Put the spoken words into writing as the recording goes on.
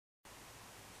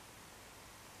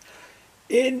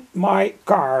in my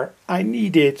car I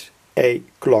needed a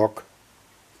clock.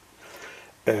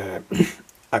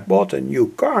 I bought a new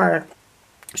car,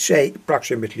 say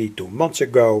approximately 2 months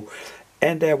ago,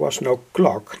 and there was no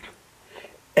clock.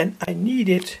 And I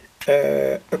needed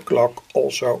a clock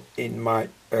also in my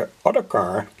other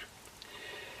car.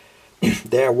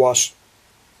 There was,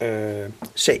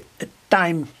 say, a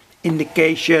time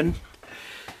indication.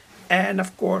 And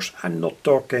of course, I'm not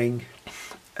talking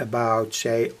about,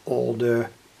 say, all the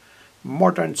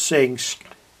modern things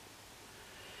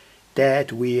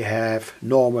that we have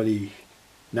normally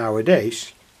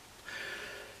nowadays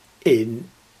in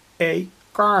a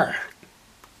car.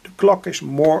 The clock is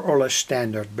more or less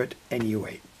standard, but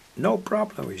anyway, no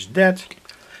problem with that.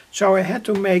 So I had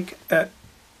to make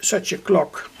such a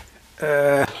clock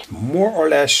more or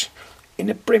less in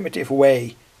a primitive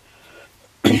way.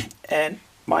 And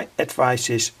my advice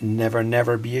is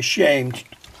never be ashamed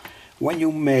when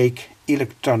you make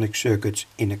electronic circuits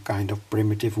in a kind of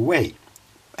primitive way.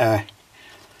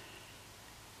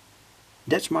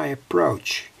 That's my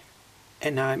approach,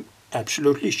 and I'm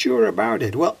absolutely sure about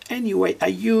it. Well, anyway, I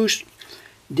used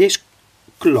this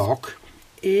clock.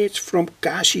 It's from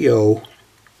Casio.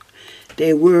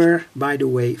 They were, by the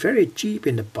way, very cheap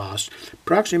in the past,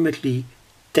 approximately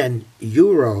 10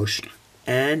 euros,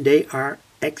 and they are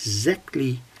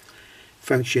exactly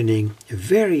functioning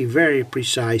very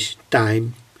precise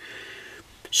time.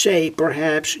 Say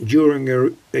perhaps during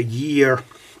a year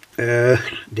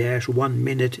there's 1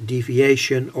 minute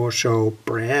deviation or so,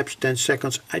 perhaps 10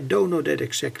 seconds, I don't know that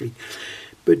exactly,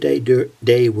 but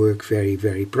they work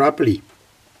very properly.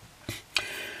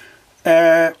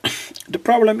 The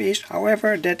problem is,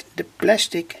 however, that the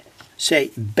plastic,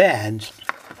 say, band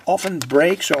often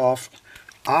breaks off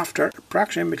after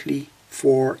approximately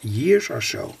 4 years or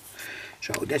so.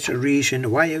 So that's a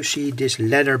reason why you see this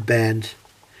leather band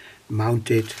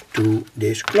mounted to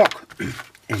this clock.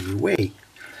 Anyway,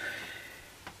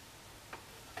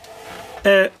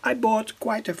 I bought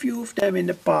quite a few of them in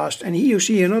the past, and here you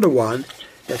see another one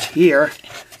that's here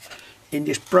in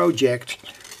this project.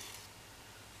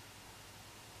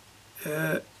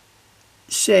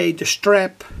 Say the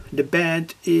strap, the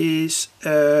band is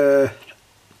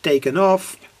taken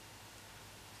off,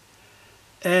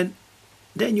 and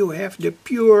then you have the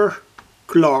pure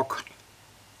clock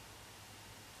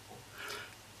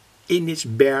in its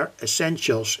bare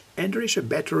essentials, and there is a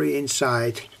battery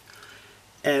inside,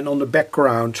 and on the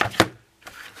background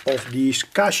of these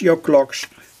Casio clocks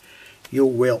you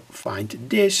will find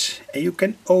this, and you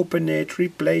can open it,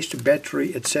 replace the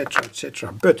battery,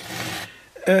 etc. But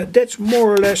that's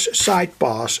more or less side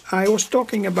pass. I was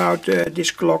talking about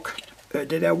this clock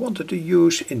that I wanted to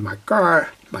use in my car,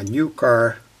 my new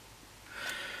car.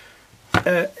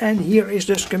 And here is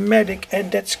the schematic,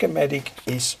 and that schematic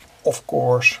is of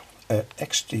course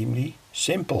extremely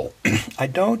simple. I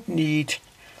don't need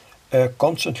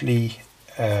constantly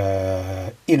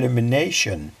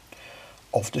illumination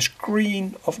of the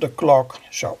screen of the clock.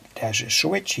 So there's a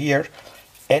switch here,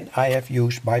 and I have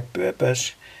used by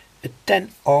purpose a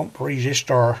 10 ohm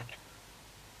resistor,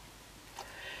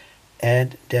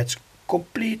 and that's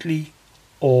completely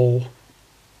all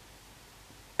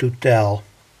to tell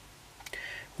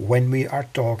when we are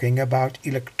talking about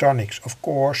electronics. Of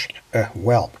course,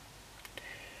 well,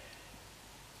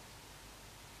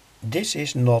 this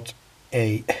is not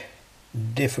a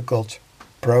difficult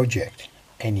project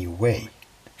anyway.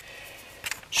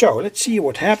 So let's see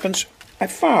what happens. I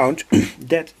found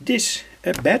that this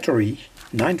battery,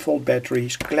 9-volt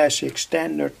batteries, classic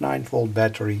standard 9-volt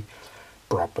battery,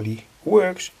 properly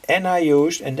works. And I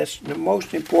used, and that's the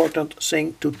most important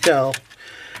thing to tell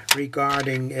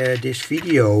regarding this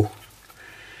video,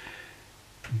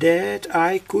 that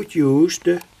I could use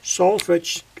the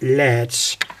salvage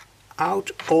LEDs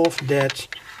out of that,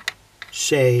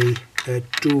 say,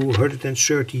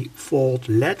 230 volt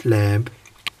LED lamp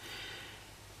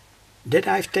that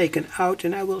I've taken out,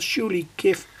 and I will surely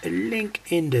give a link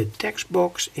in the text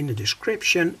box in the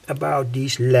description about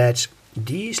these LEDs.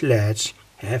 These LEDs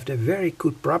have the very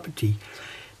good property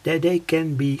that they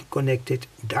can be connected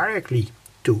directly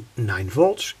to 9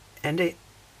 volts, and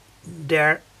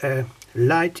their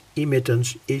light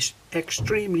emittance is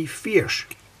extremely fierce,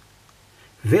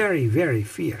 very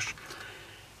fierce.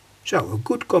 So a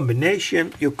good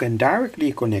combination. You can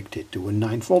directly connect it to a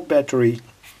 9-volt battery,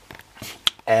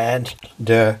 and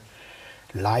the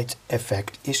light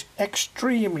effect is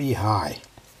extremely high.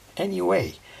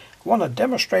 Anyway, I want to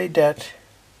demonstrate that.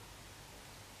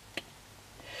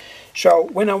 So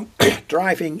when I'm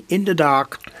driving in the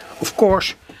dark, of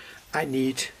course I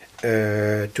need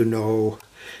to know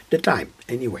the time.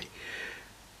 Anyway,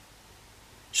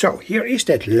 So here is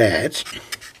that LED,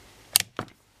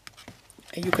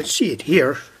 and you can see it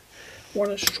here. I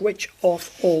want to switch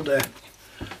off all the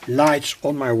lights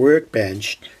on my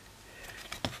workbench.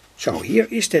 So here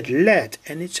is that LED,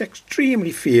 and it's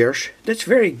extremely fierce. That's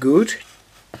very good.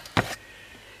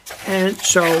 And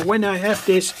so when I have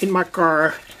this in my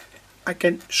car, I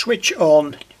can switch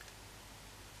on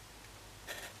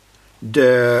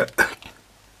the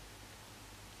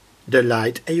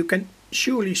light, and you can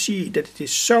surely see that it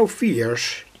is so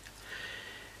fierce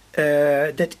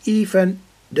that even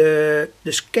the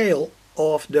scale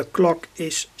of the clock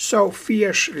is so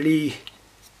fiercely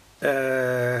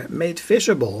made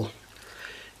visible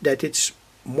that it's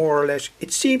more or less,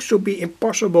 it seems to be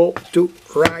impossible to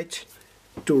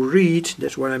read,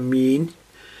 that's what I mean,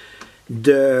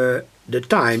 the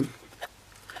time.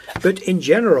 But in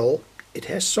general it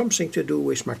has something to do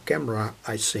with my camera,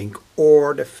 I think,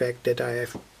 or the fact that I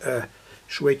have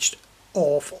switched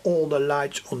off all the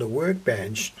lights on the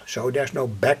workbench, so there's no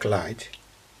backlight.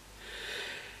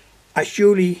 I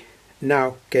surely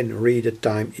now can read the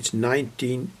time. It's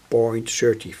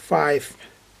 19.35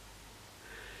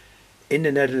 in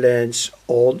the Netherlands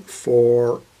on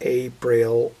 4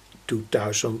 April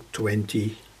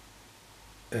 2022.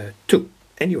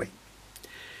 Anyway,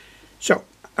 so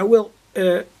I will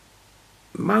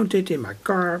mount it in my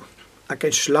car. I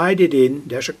can slide it in.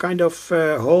 There's a kind of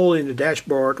hole in the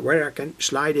dashboard where I can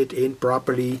slide it in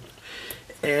properly.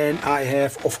 And I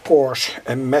have, of course,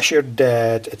 measured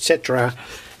that, etc.,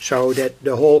 so that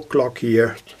the whole clock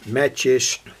here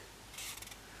matches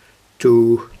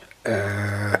to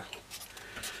the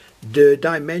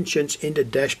dimensions in the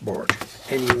dashboard.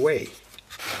 Anyway,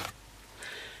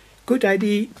 good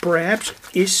idea perhaps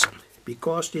is,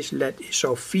 because this LED is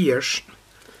so fierce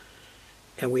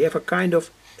and we have a kind of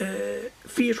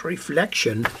fierce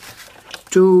reflection,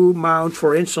 to mount,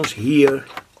 for instance, here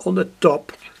on the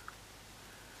top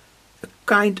a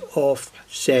kind of,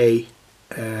 say,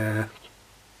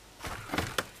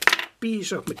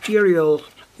 piece of material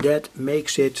that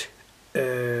makes it,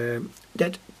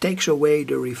 that takes away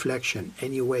the reflection.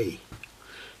 Anyway,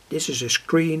 this is a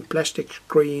screen, plastic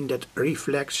screen, that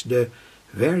reflects the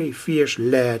very fierce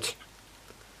LED.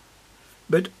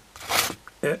 But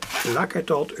like I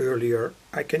told earlier,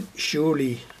 I can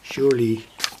surely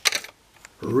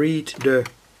read the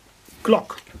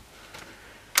clock.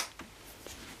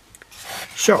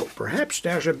 So perhaps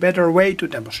there's a better way to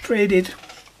demonstrate it,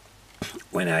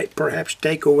 when I perhaps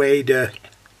take away the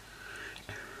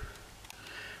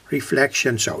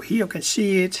reflection. So here you can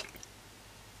see it,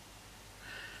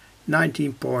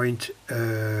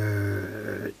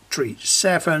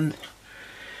 19.37.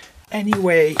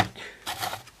 Anyway,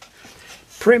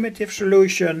 primitive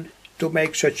solution to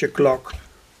make such a clock,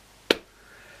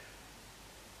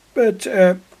 but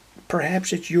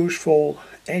perhaps it's useful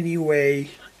anyway.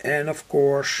 And of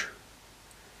course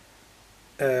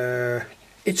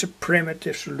it's a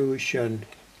primitive solution,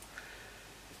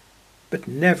 but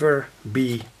never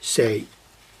be, say,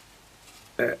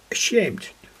 ashamed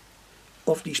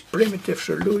of these primitive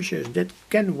solutions that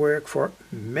can work for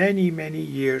many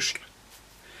years.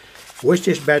 With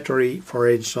this battery, for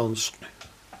instance,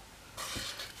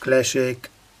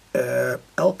 classic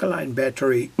alkaline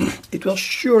battery, it will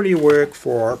surely work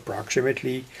for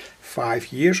approximately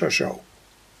 5 years or so.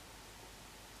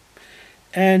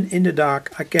 And in the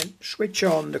dark I can switch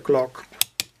on the clock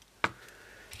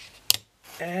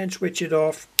and switch it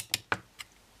off.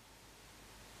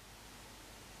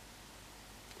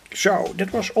 So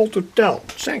that was all to tell.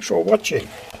 Thanks for watching.